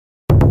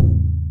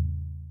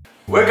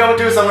Welcome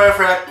to Samu Life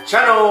Frag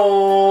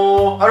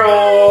channel!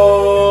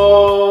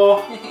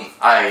 Hello!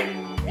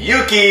 I'm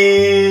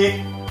Yuki!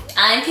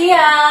 I'm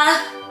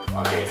Pia!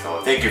 Okay,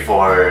 so thank you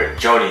for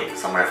joining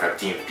Samu Life Frag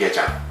team,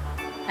 Pia-chan.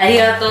 あり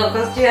がとう、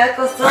こちら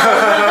こそ。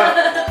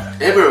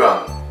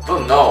Everyone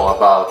don't know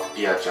about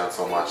Pia-chan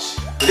so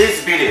much. Today's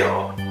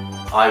video,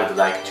 I would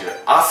like to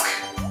ask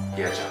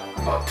Pia-chan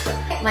about.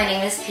 My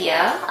name is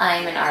Pia.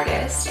 I'm an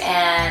artist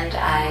and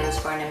I was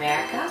born in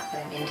America,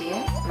 but I'm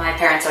Indian. My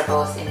parents are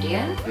both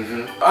Indian.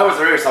 I was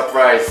very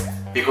surprised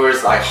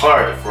because I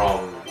heard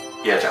from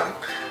Pia-chan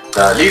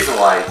the reason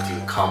why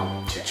to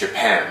come to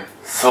Japan.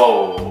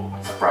 So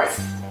surprised.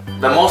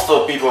 The most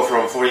of people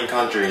from foreign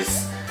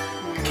countries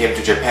came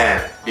to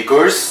Japan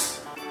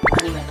because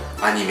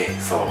anime,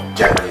 so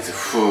Japanese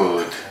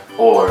food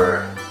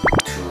or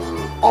to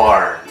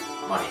earn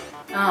money.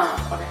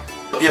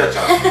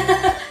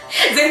 Pia-chan.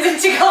 全然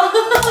違う。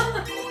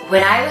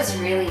When I was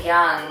really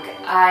young,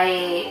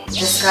 I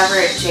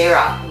discovered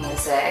J-rock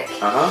music,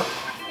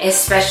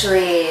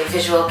 especially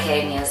visual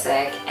kei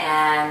music,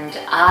 and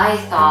I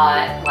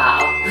thought, wow,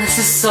 this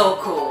is so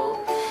cool.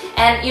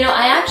 And you know,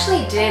 I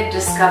actually did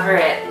discover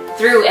it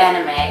through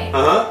anime.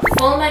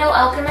 Full Metal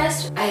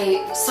Alchemist,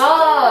 I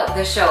saw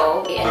the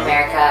show in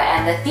America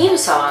and the theme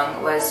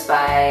song was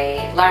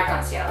by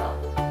L'Arc-en-Ciel.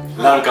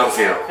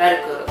 L'Arc-en-Ciel.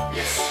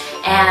 Yes.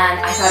 And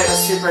I thought it was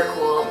super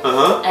cool.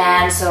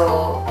 And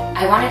so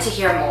I wanted to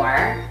hear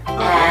more.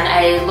 And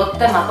I looked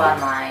them up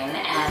online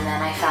and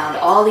then I found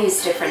all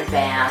these different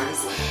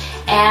bands.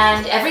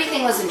 And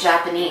everything was in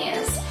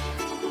Japanese.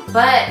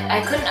 But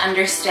I couldn't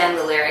understand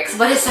the lyrics,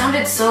 but it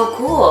sounded so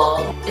cool.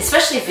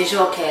 Especially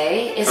visual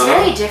kei is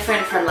very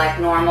different from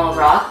like normal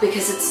rock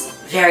because it's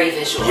very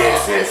visual.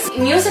 Yes.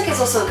 Music is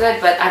also good,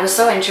 but I was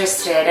so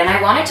interested and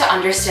I wanted to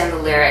understand the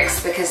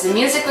lyrics because the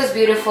music was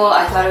beautiful.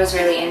 I thought it was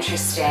really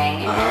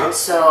interesting.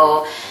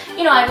 So,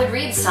 you know, I would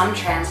read some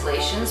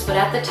translations, but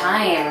at the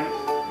time,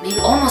 maybe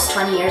almost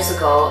 20 years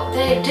ago,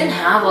 they didn't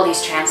have all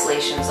these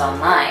translations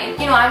online.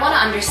 You know, I want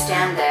to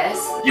understand this.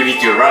 You need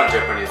to learn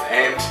Japanese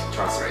and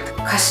translate.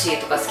 歌詞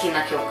とか好き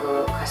な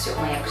曲、歌詞を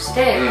翻訳し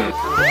て、文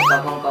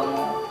化も勉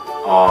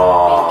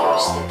強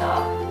してた。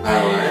な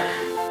るほど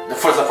ね。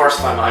For the first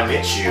time I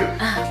met you,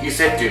 you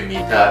said to me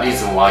the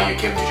reason why you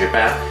came to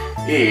Japan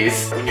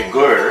is when you're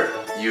girl,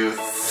 you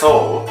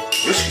saw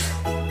YOSHIKI-san.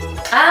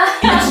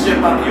 It's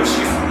Japan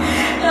YOSHIKI-san.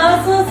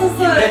 あ、そうそう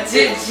そう。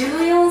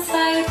14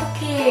歳の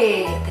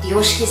時、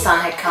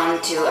YOSHIKI-san had come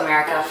to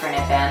America for an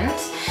event,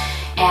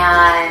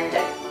 and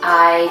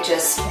I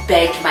just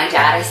begged my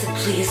dad. I said,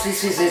 please,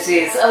 please, please, please,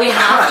 please. We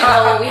have to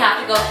go, we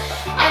have to go.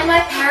 And my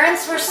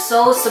parents were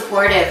so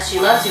supportive. She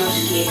loves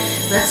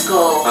YOSHIKI. Let's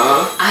go.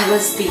 I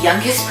was the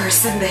youngest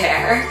person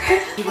there.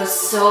 He was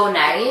so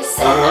nice.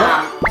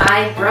 And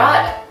I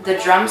brought the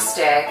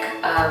drumstick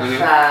of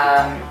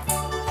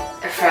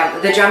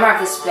from the drummer of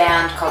this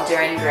band called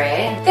Daring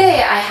Gray.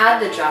 I had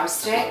the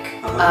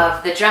drumstick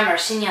of the drummer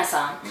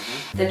Shinya-san.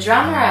 The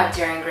drummer of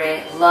Daring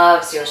Gray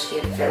loves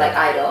YOSHIKI, like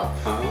idol.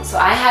 So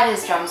I had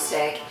his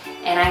drumstick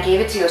and I gave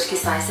it to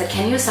YOSHIKI-san. I said,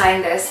 can you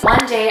sign this?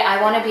 One day I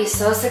want to be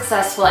so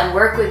successful and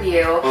work with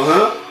you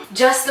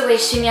just the way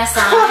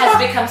Shinya-san has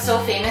become so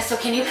famous. So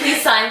can you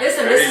please sign this?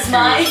 And this is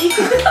mine.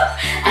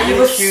 And it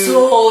was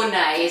so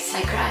nice.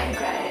 I cried.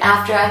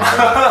 After I was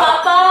like,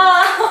 Papa!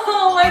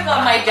 Oh my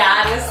god, my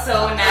dad was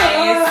so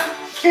nice.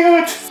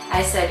 Cute!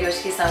 I said,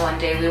 YOSHIKI-san, one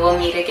day we will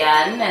meet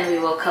again and we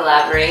will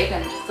collaborate.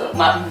 And so,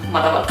 ま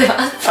だ待って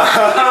ます。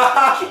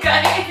機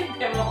会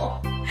で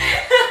も。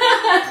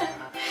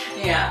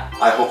Yeah.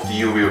 I hope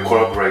you will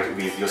collaborate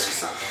with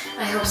YOSHIKI-san.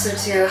 I hope so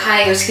too.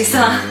 Hi,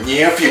 YOSHIKI-san.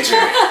 Near future.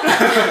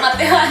 待っ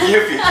てます。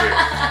Near future.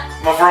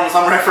 From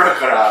Samu Life Frag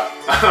から。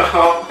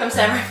From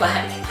Samu Life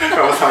Frag.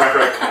 From Samu Life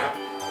Frag から。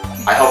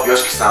I hope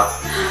YOSHIKI-san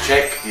will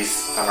check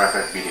this Samu Life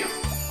Frag video.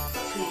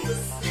 Please.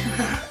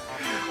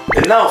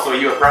 And now, so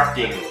you are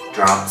practicing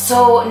drums?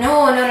 So,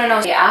 no.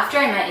 After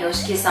I met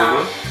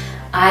YOSHIKI-san,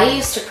 I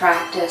used to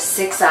practice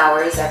 6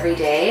 hours every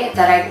day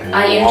that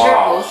I injured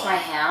both my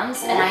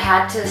hands and I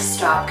had to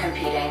stop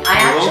competing.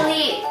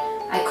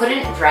 I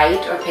couldn't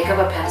write or pick up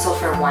a pencil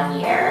for 1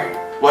 year.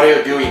 What are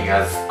you doing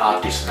as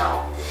artist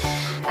now?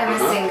 I'm a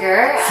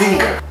singer.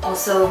 I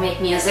also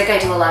make music. I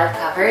do a lot of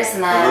covers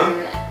and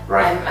then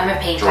I'm a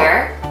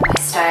painter. My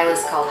style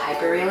is called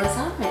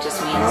hyperrealism. It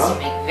just means you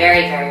make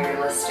very, very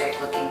realistic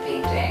looking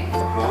paintings.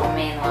 The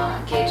main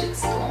one, 芸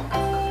術と音楽。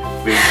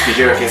ビ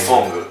ジュアル系ソ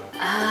ング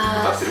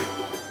歌ってる？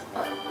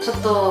ちょっ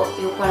と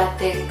酔っ払っ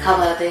てカ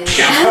バーで。行っ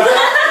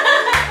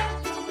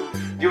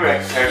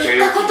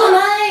たこと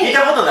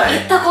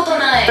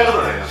ない。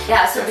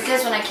Yeah, so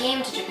because when I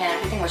came to Japan,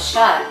 everything was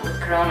shut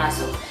with Corona,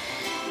 so.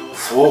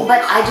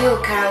 But I do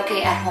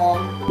karaoke at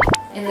home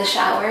in the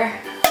shower.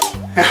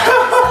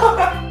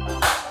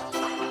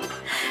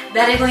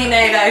 誰もい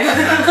ないライブ。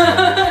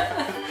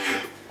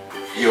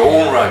Your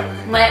own life.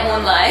 My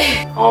own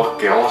life.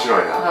 Okay, 面白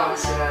いな。面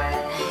白い。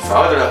So I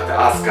would like to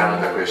ask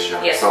another question.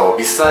 So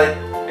beside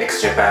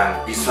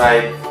ex-Japan,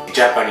 beside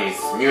Japanese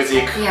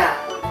music,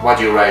 what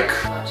do you like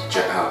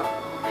Japan? Oh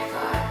my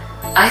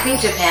god. I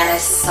think Japan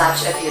is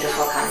such a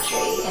beautiful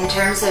country. In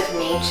terms of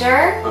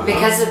nature,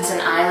 because it's an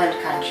island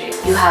country,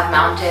 you have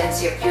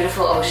mountains, you have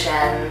beautiful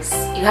oceans,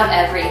 you have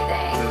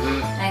everything.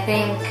 And I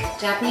think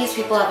Japanese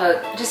people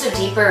have just a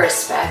deeper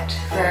respect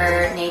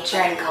for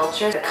nature and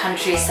culture. The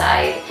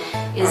countryside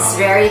is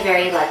very,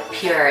 very like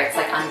pure. It's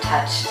like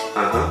untouched,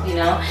 you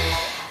know?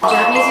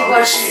 Japanese people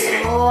are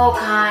so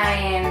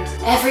kind.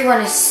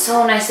 Everyone is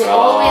so nice. They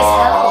always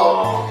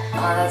help.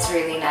 Oh, that's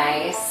really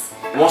nice.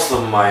 Most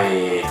of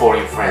my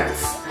foreign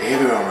friends,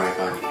 everyone like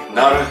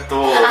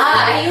Naruto.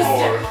 I used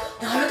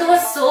to. Naruto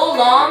was so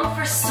long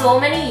for so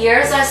many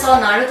years. I saw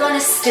Naruto and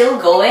it's still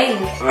going.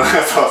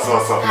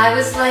 So. I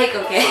was like,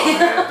 okay.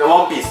 The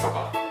One Piece と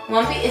か。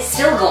One Piece is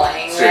still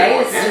going,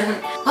 right?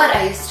 But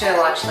I used to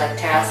watch like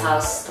Terrace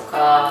House と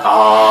か。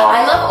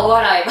I love お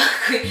笑いばっ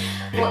かり。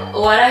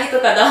お笑い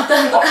とかダウン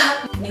タウンとか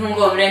日本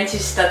語をブレンチ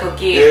した時よく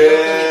見て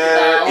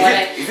たお笑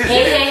い。へい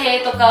へい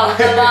へいとか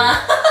歌番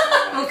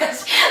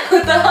昔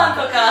歌番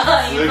と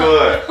か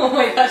今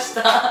思い出し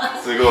た。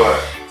すごい。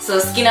そ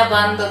う好きな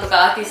バンドと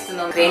かアーティスト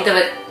のインタ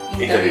ビ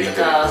ュー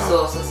とか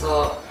そうそう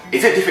そう。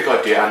Is it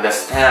difficult to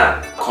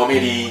understand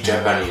comedy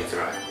Japanese,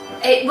 right?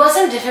 It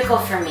wasn't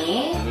difficult for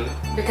me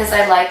because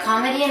I like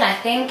comedy, and I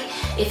think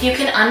if you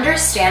can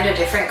understand a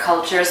different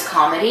culture's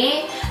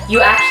comedy,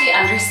 you actually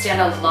understand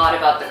a lot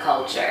about the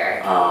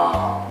culture.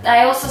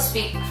 I also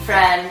speak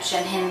French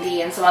and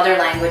Hindi and some other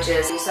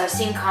languages, so I've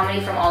seen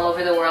comedy from all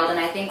over the world, and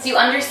I think you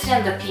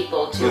understand the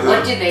people too.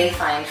 What do they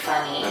find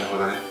funny?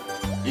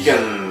 You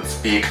can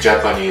speak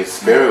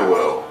Japanese very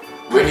well.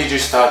 When did you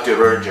start to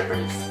learn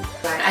Japanese?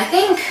 I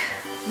think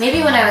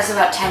maybe when I was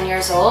about 10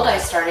 years old, I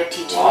started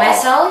teaching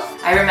myself.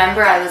 I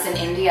remember I was in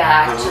India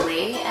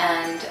actually,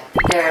 and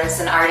there's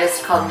an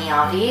artist called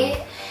Miyavi,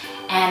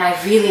 and I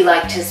really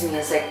liked his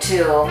music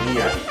too.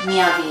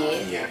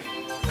 Miyavi.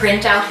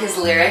 Print out his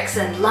lyrics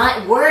and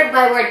word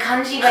by word,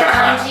 kanji by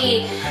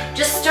kanji,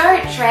 just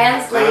start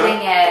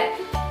translating it.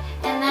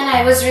 And then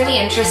I was really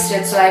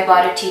interested, so I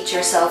bought a teach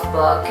yourself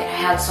book, and I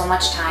had so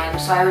much time,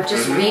 so I would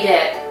just read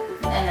it,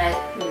 and I,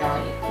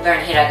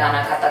 learn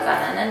hiragana,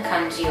 katakana, and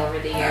kanji over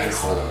the years.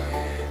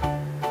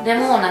 で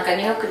もなんか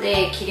ニューヨーク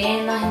で綺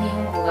麗な日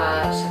本語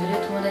が喋れ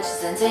る友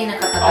達全然いな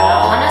かったから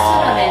話す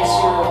の練習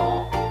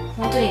を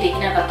本当にでき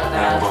なかったか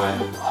ら。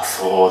あ、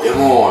そうで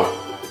も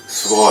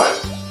すごい。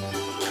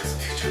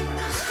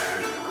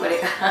これ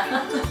が。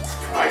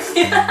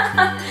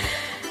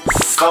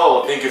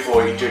So thank you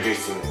for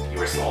introducing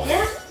yourself.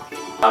 Yeah.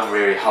 I'm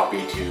very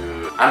happy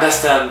to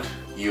understand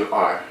you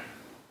are.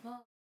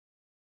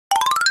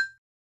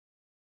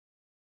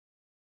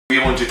 We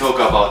want to talk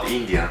about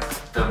India.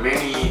 The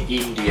many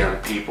Indian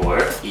people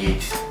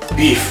eat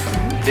beef.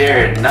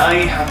 There are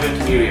 900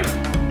 million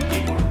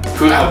people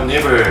who have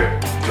never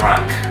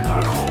drunk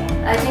alcohol.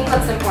 I think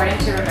what's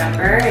important to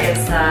remember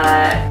is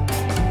that